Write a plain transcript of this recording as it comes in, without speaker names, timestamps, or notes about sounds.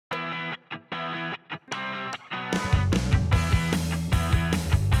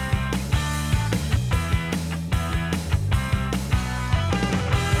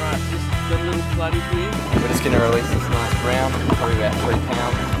bloody here. We're just going to release this nice brown, probably about 3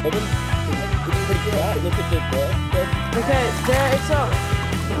 pounds. Looking pretty good, right? Look at the bird. Okay, there it's up.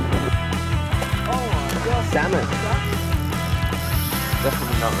 Oh my god. Salmon.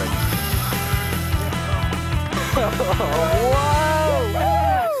 Definitely not ready. Whoa!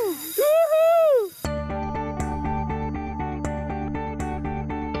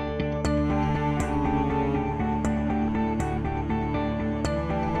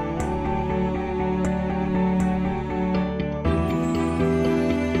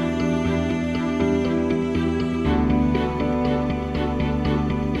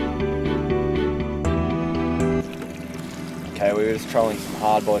 Okay, we were just trolling some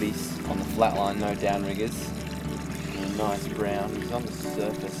hard bodies on the flat line, no downriggers. A nice brown. He's on the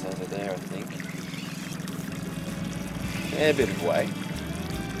surface over there, I think. Yeah, a bit of weight.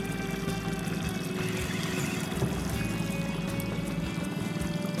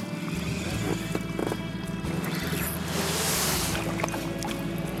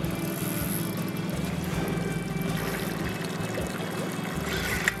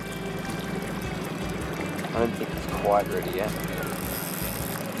 I don't think it's quite ready yet.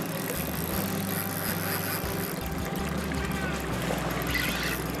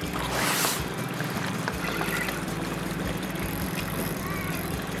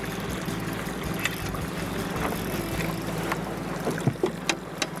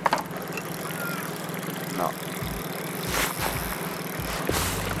 No.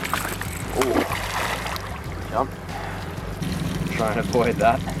 Oh, jump. Try and avoid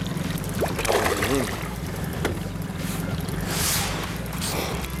that.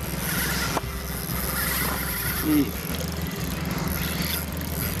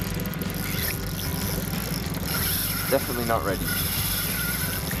 Definitely not ready.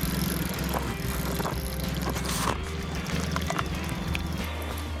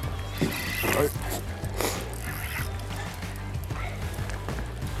 Oh.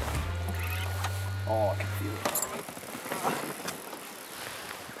 Oh, I can feel it.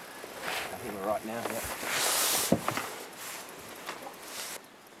 I think we're right now, yeah.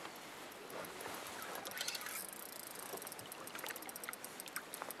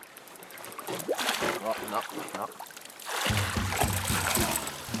 No.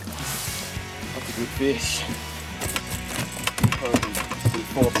 That's a good fish. Probably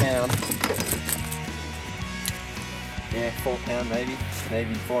 4 pound. Yeah, 4 pound maybe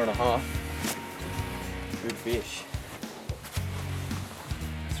 4.5. Good fish.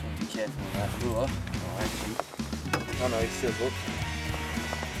 Just want to be careful with that lure. Oh, actually. Oh no, he still hooked.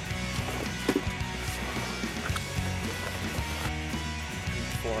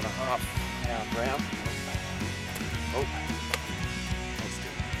 Four and a half pound brown. Oh, that's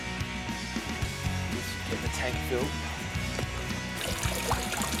good. Just get the tank filled.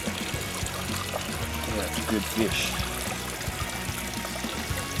 Yeah, that's a good fish.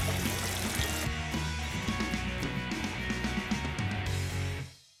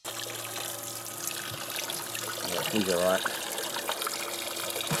 Yeah, he's alright.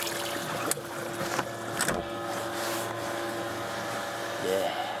 Yeah.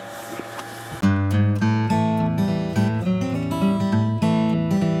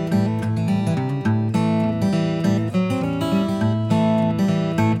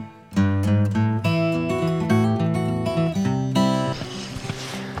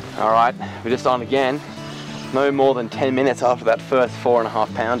 Alright, we're just on again. No more than 10 minutes after that first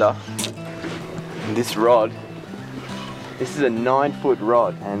 4.5 pounder. And this rod, this is a 9-foot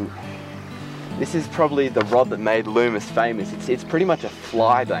rod, and this is probably the rod that made Loomis famous. It's pretty much a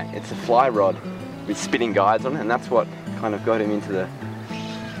fly bait. It's a fly rod with spinning guides on it, and that's what kind of got him into the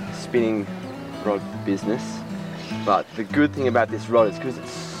spinning rod business. But the good thing about this rod is because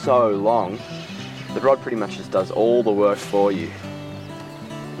it's so long, the rod pretty much just does all the work for you.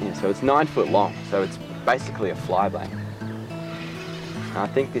 Yeah, so it's 9 foot long, so it's basically a fly bait. I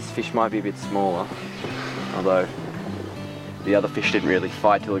think this fish might be a bit smaller, although the other fish didn't really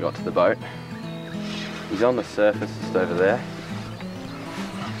fight till it got to the boat. He's on the surface just over there.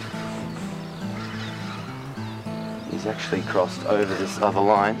 He's actually crossed over this other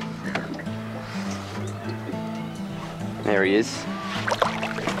line. There he is.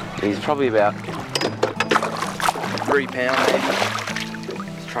 He's probably about 3 pounds maybe.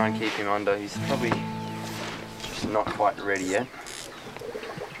 Let's try and keep him under. He's probably just not quite ready yet.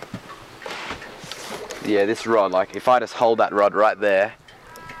 Yeah, this rod, like if I just hold that rod right there,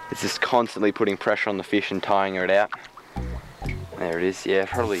 it's just constantly putting pressure on the fish and tiring it out. There it is, yeah,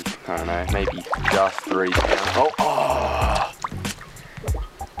 probably, I don't know, maybe just 3 pounds. Oh, oh!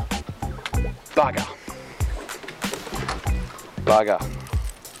 Bugger. Bugger.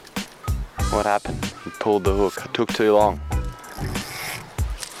 What happened? He pulled the hook. It took too long.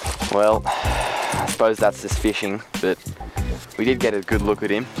 Well, I suppose that's just fishing, but we did get a good look at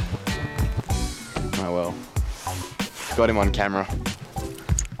him. Oh well. Got him on camera.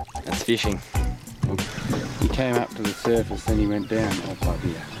 That's fishing. He came up to the surface, then he went down. Oh, up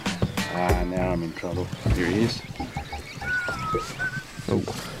here. Ah, now I'm in trouble. Here he is. Oh.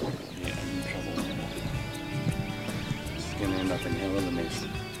 Yeah, I'm in trouble. It's going to end up in hell of a mess.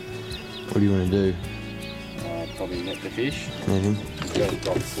 What do you want to do? Probably net the fish. Net him. Go to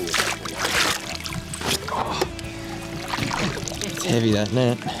drop four. It's heavy, that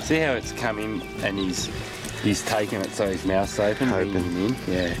net. See how it's come in and he's taken it so his mouth's open, Open. bringing him in.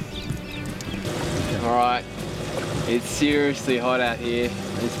 Yeah. Alright, it's seriously hot out here.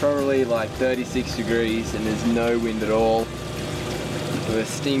 It's probably like 36 degrees and there's no wind at all. We're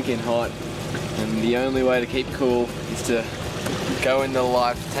stinking hot and the only way to keep cool is to go in the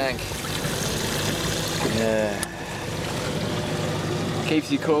live tank. Yeah. Keeps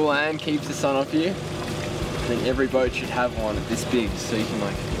you cool and keeps the sun off you. I think every boat should have one this big so you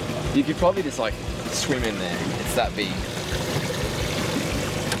can you could probably just swim in there. It's that big.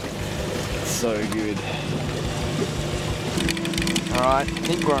 It's so good. Alright, I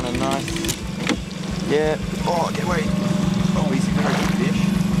think we're on a nice... Yeah. Oh, get away. Oh, he's a very good fish.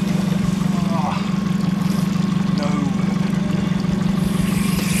 Oh,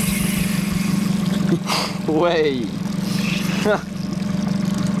 no. Way.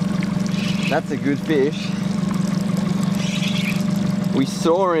 That's a good fish. We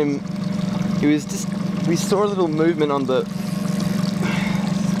saw him, we saw a little movement on the,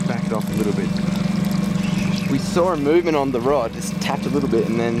 back it off a little bit. We saw a movement on the rod, just tapped a little bit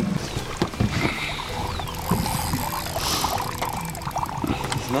and then,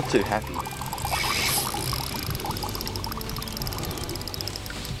 he's not too happy.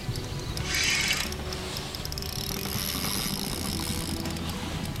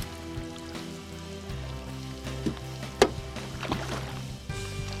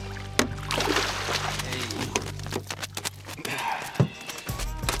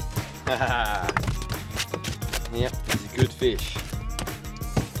 Yep, it's a good fish.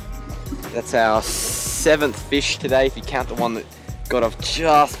 That's our 7th fish today if you count the one that got off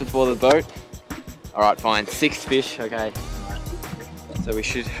just before the boat. Alright, fine, 6th fish, okay. So we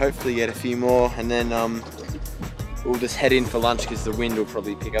should hopefully get a few more and then we'll just head in for lunch because the wind will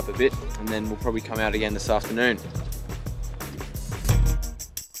probably pick up a bit and then we'll probably come out again this afternoon.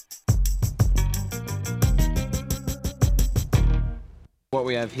 What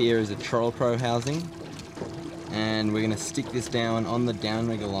we have here is a Troll Pro housing and we're going to stick this down on the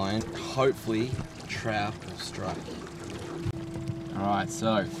downrigger line. Hopefully trout will strike. Alright,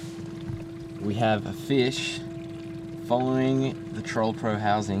 so we have a fish following the Troll Pro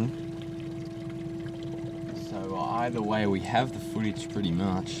housing. So either way we have the footage pretty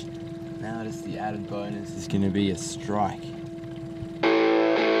much. Now just the added bonus is going to be a strike.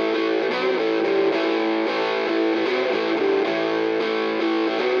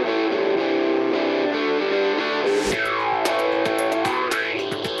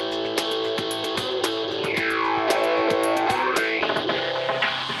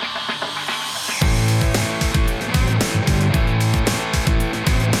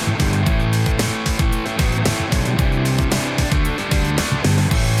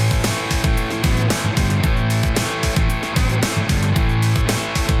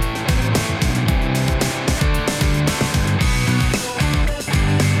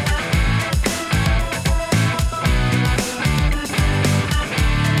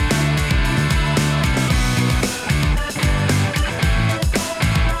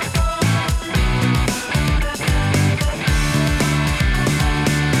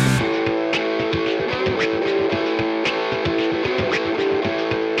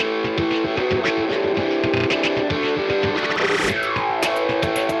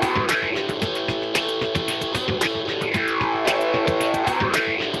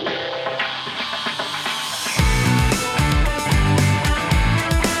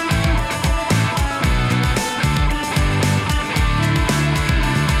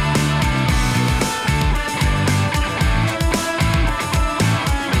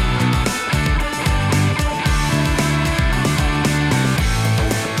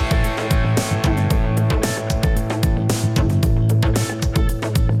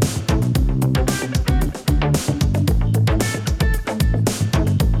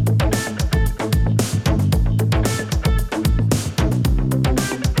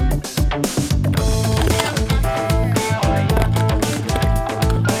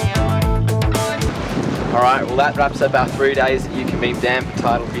 well, that wraps up our 3 days at Yucca Dam for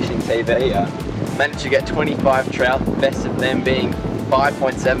Tidal Fishing TV. Managed to get 25 trout, the best of them being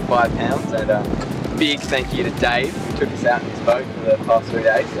 5.75 pounds, and a big thank you to Dave, who took us out in his boat for the past 3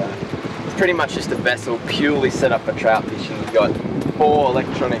 days. It's pretty much just a vessel purely set up for trout fishing. We've got four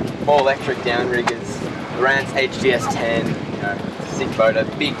electric downriggers, Lowrance HDS 10, you know, sick boat, a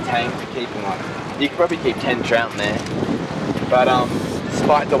big tank for keeping you could probably keep 10 trout in there. But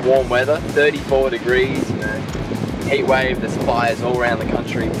despite the warm weather, 34 degrees, you know, heat wave, there's fires all around the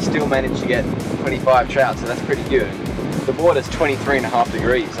country, we still managed to get 25 trout, so that's pretty good. The water's 23.5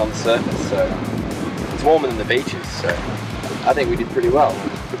 degrees on the surface, so it's warmer than the beaches, so I think we did pretty well.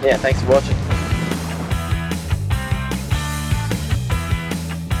 Yeah, thanks for watching.